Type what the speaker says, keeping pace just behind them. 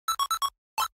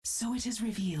So it is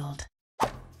revealed.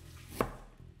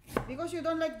 Because you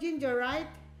don't like ginger, right?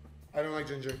 I don't like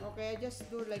ginger. Okay, I just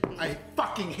do like this. I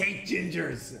fucking hate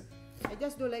gingers. I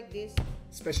just do like this.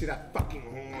 Especially that fucking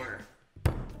whore.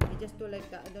 I just do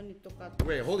like that. I don't need to cut.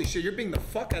 Wait, holy shit, you're being the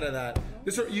fuck out of that.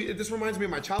 This reminds me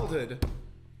of my childhood.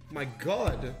 My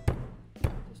god.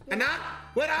 Anak,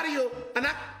 where are you?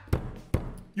 Anak,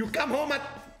 you come home at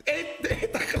 8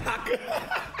 o'clock. 8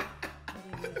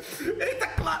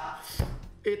 o'clock.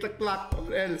 8 o'clock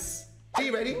or else. Are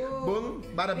you ready? Boom,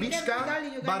 bada bishka,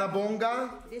 bada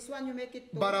bonga, This one you make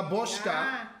it too. bada boshka,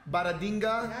 Yeah. bada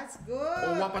dinga, That's good.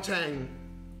 or wapachang.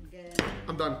 Okay.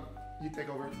 I'm done. You take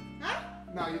over. Huh?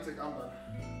 No, you take. I'm done.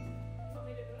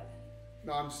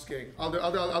 No, I'm just kidding. I'll do.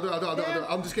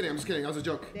 I'm just kidding. That was a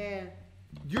joke. There.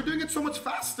 You're doing it so much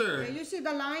faster. Can you see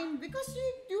the line? Because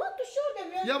you want to show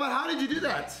them. Yeah, but how did you do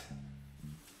that?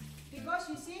 Because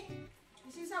you see,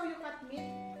 this is how you cut meat,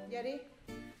 Jerry.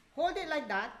 Hold it like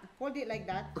that. Hold it like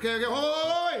that. Okay. Wait.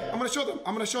 I'm gonna show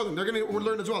them. They're gonna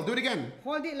learn as well. Do it again.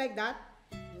 Hold it like that.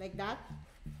 Like that.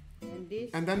 And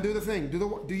this. And then do the thing. Do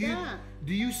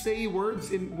you say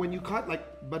words in when you cut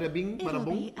like bada bing, bada It'll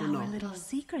boom? be Or our no? little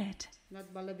secret.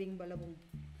 Not balabing balabong.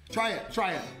 Try it.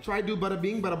 Try do bada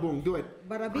bing, bada boom. Do it.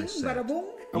 Barabing, said, barabong.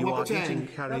 And You are wapachang. getting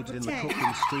carried in the Wapachang.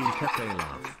 cooking stream cafe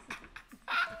laugh.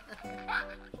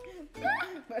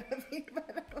 Barabing,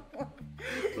 barabong.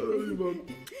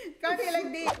 Cut it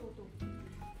like this.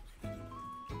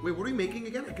 Wait, what are we making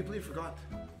again? I completely forgot.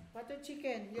 Butter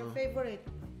chicken, your favorite.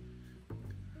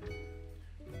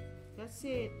 That's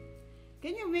it.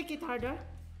 Can you make it harder?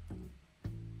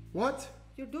 What?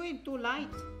 You're doing too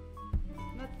light.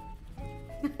 Not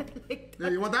like Yeah,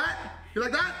 you want that? You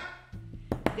like that?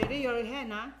 Jerry, your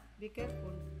hand, huh? Be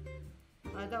careful.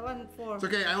 That one for It's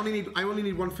okay. I only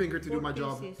need one finger to do my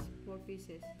job. 4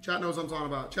 pieces. Chat knows what I'm talking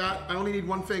about. Chat, I only need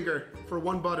one finger for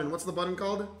one button. What's the button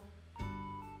called?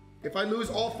 If I lose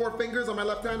all 4 fingers on my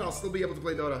left hand, I'll still be able to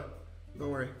play Dota. Don't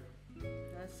worry.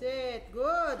 That's it.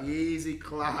 Good. Easy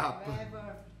clap.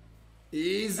 Clever.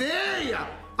 Easy!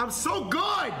 I'm so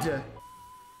good!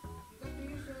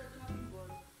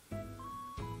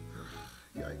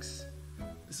 Yikes.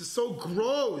 This is so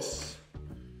gross.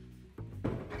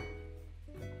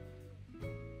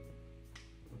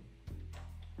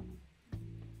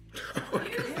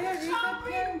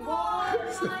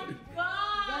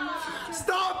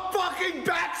 Stop fucking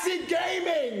backseat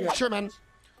gaming! Sure, man.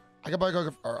 I can probably go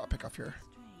or I'll pick off here.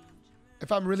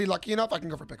 If I'm really lucky enough, I can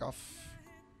go for pick off.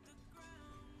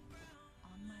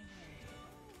 On my way.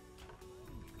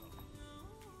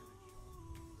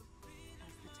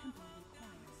 As the temple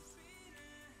requires.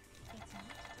 It's not time.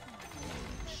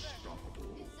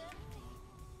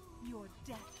 Your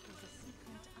death was a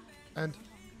secret I And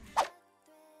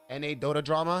NA Dota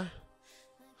drama.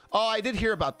 Oh, I did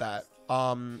hear about that.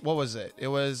 What was it? It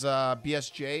was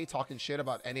BSJ talking shit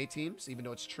about NA teams, even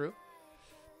though it's true.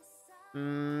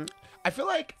 I feel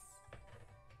like,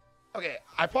 okay,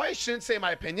 I probably shouldn't say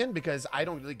my opinion because I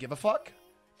don't really give a fuck,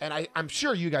 and I'm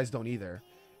sure you guys don't either.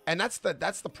 And that's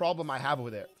the problem I have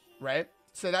with it, right?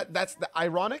 So that's the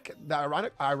ironic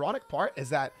part is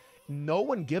that no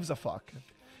one gives a fuck.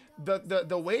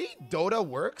 The way Dota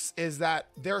works is that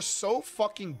they're so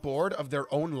fucking bored of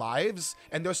their own lives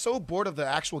and they're so bored of the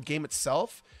actual game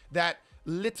itself that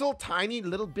tiny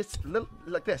little bits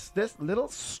like this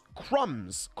little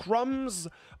crumbs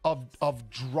of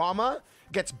drama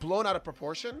gets blown out of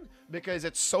proportion because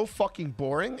it's so fucking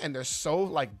boring and they're so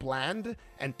like bland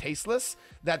and tasteless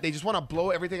that they just want to blow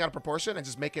everything out of proportion and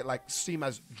just make it like seem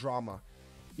as drama.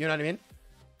 You know what I mean?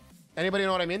 Anybody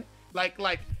know what I mean? Like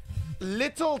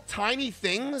little tiny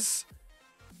things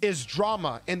is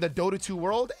drama in the Dota 2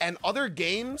 world, and other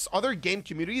game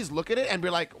communities look at it and be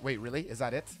like, wait, really? Is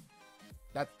that it?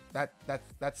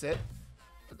 That's it?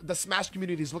 The Smash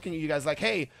community is looking at you guys like,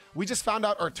 hey, we just found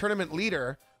out our tournament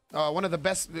leader, one of the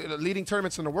best leading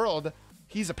tournaments in the world,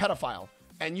 he's a pedophile.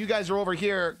 And you guys are over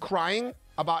here crying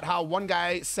about how one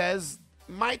guy says,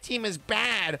 my team is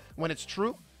bad, when it's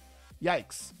true.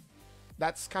 Yikes.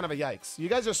 That's kind of a yikes. You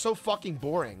guys are so fucking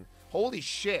boring. Holy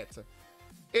shit.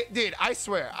 Dude, I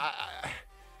swear,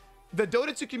 the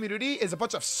Dota 2 community is a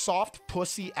bunch of soft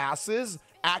pussy asses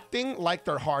acting like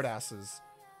they're hard asses.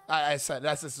 I said,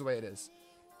 this is the way it is.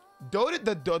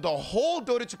 The whole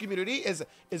Dota 2 community is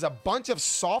a bunch of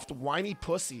soft, whiny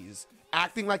pussies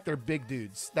acting like they're big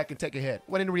dudes that can take a hit.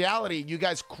 When in reality, you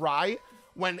guys cry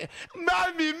when,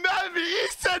 Mommy, he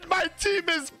said my team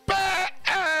is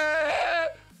bad.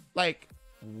 Like,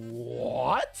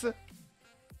 what?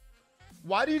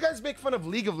 Why do you guys make fun of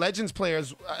League of Legends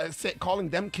players calling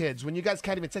them kids when you guys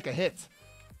can't even take a hit?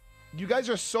 You guys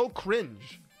are so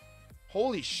cringe.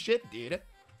 Holy shit, dude.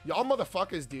 Y'all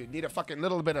motherfuckers, dude, need a fucking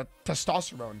little bit of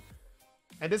testosterone.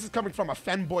 And this is coming from a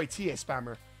fanboy TA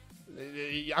spammer.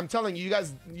 I'm telling you, you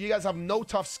guys have no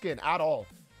tough skin at all.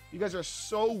 You guys are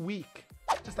so weak.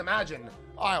 Just imagine.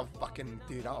 I'll fucking,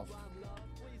 dude,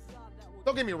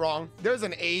 don't get me wrong. There's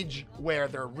an age where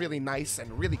they're really nice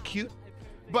and really cute.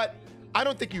 But I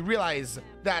don't think you realize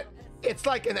that it's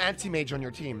like an anti-mage on your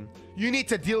team. You need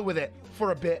to deal with it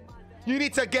for a bit. You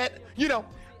need to get, you know,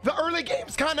 the early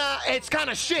game's it's kind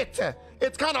of shit.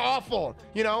 It's kind of awful.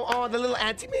 You know, oh, the little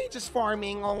anti-mage is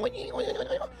farming. Oh,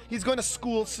 he's going to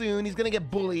school soon. He's going to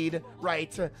get bullied,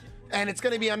 right? And it's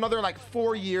going to be another like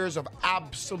 4 years of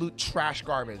absolute trash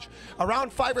garbage.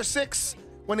 Around 5 or 6,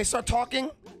 when they start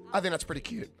talking, I think that's pretty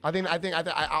cute. I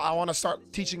want to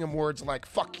start teaching him words like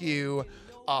 "fuck you,"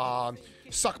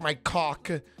 "suck my cock,"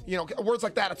 you know, words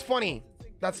like that. It's funny.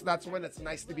 That's when it's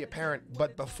nice to be a parent.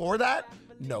 But before that,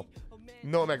 no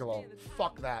Megalo.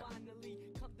 Fuck that.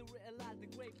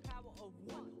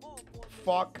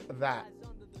 Fuck that.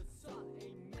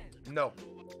 No.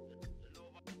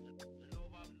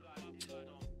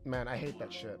 Man, I hate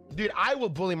that shit. Dude, I will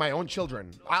bully my own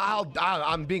children.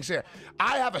 I'm being serious.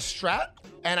 I have a strat,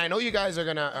 and I know you guys are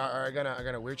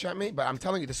gonna weird chat me, but I'm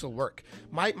telling you this will work.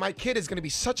 My kid is gonna be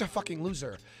such a fucking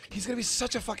loser. He's gonna be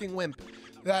such a fucking wimp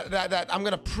that I'm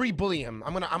gonna pre-bully him.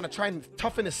 I'm gonna try and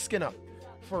toughen his skin up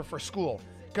for school.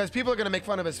 Because people are gonna make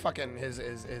fun of his fucking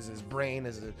his brain,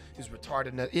 his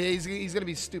retardedness. He's gonna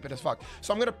be stupid as fuck.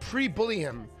 So I'm gonna pre-bully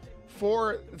him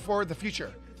for the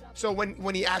future. So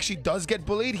when he actually does get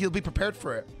bullied, he'll be prepared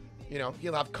for it. You know,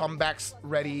 he'll have comebacks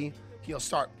ready. He'll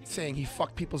start saying he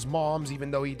fucked people's moms,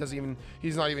 even though he's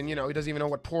not even, you know, he doesn't even know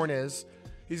what porn is.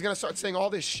 He's gonna start saying all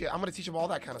this shit. I'm gonna teach him all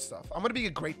that kind of stuff. I'm gonna be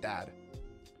a great dad.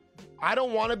 I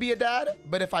don't want to be a dad,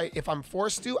 but if I'm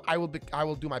forced to, I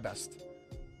will do my best.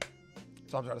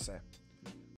 That's all I'm trying to say.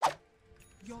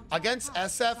 Against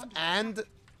SF and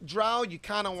Drow, you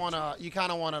kind of wanna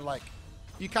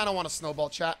snowball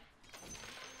chat.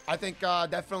 I think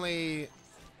definitely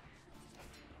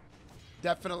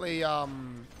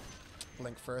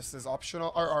blink first is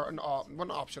optional or not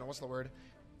optional. What's the word?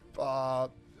 Wow,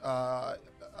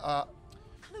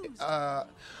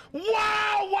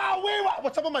 wait,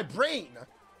 what's up with my brain?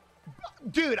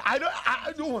 Dude, I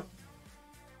don't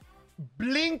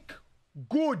blink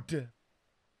good.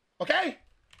 Okay?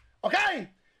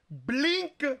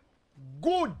 Blink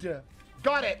good.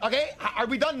 Got it. Okay? Are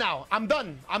we done now? I'm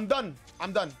done.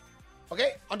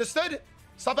 Okay? Understood?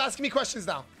 Stop asking me questions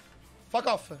now. Fuck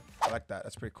off. I like that.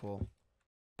 That's pretty cool.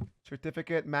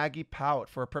 Certificate Maggie Pout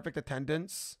for a perfect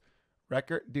attendance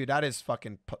record. Dude, that is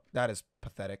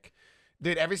pathetic.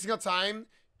 Dude, every single time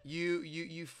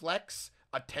you flex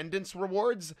attendance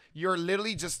rewards, you're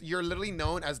literally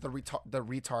known as the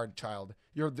retard child.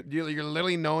 You're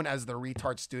literally known as the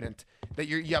retard student. That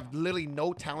you have literally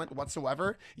no talent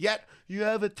whatsoever, yet you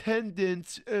have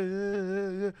attendance.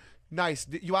 Nice.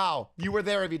 Wow, you were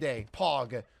there every day.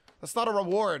 Pog. That's not a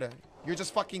reward. You're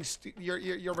just fucking you're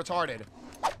retarded.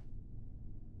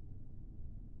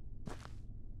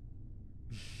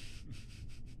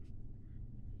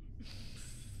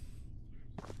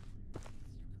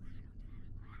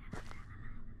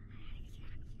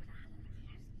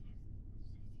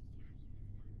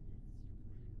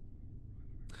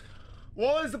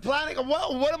 What was the planning?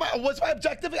 What's my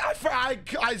objective?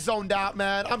 I zoned out,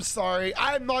 man. I'm sorry.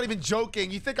 I'm not even joking.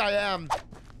 You think I am?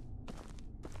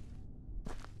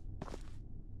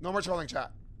 No more trolling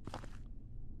chat.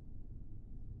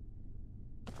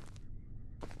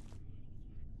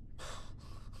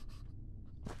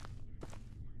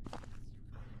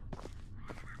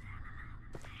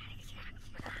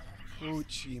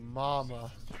 Hoochie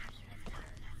mama.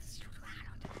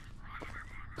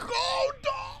 Go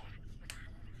dog!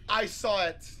 I saw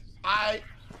it. I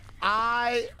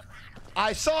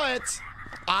saw it.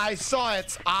 I'm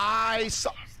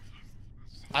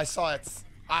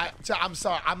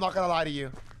sorry. I'm not gonna lie to you.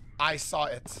 I saw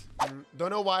it.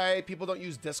 Don't know why people don't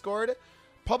use Discord.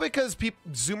 Probably because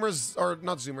boomers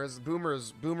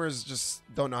just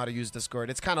don't know how to use Discord.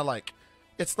 It's kind of like,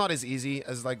 it's not as easy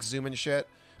as like Zoom and shit.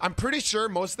 I'm pretty sure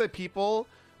most of the people,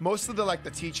 most of the like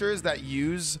the teachers that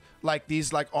use like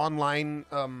these like online,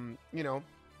 you know,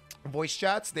 voice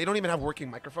chats, they don't even have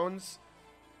working microphones.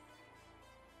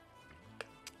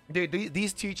 Dude,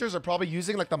 these teachers are probably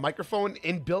using like the microphone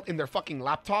inbuilt in their fucking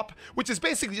laptop, which is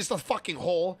basically just a fucking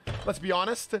hole. Let's be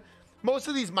honest. Most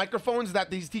of these microphones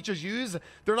that these teachers use,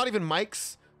 they're not even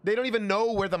mics. They don't even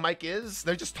know where the mic is.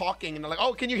 They're just talking and they're like,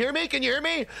 oh, can you hear me? Can you hear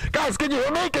me? Guys, can you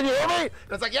hear me? Can you hear me? And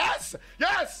it's like, yes,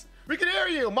 yes, we can hear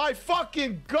you. My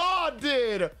fucking God,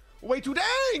 dude. Way too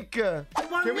dank.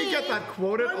 Can we get that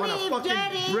quoted for on a me, fucking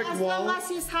Jerry, brick as wall? long as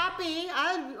he's happy,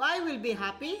 I will be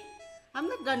happy. I'm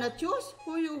not gonna choose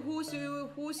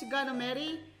who's gonna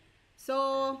marry.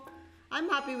 So I'm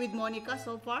happy with Monica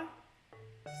so far.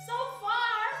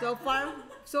 So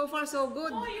far, so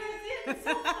good. Oh, you're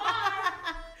so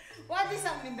far. What is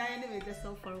that mean? Anyway, the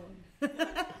so far one.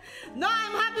 No,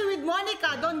 I'm happy with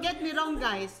Monica. Don't get me wrong,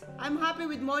 guys. I'm happy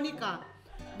with Monica.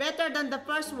 Better than the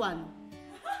first one.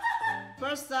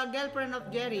 First girlfriend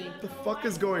of Jerry. What the fuck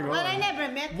is going on? Well, I never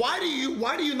met. Why do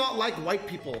you not like white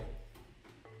people?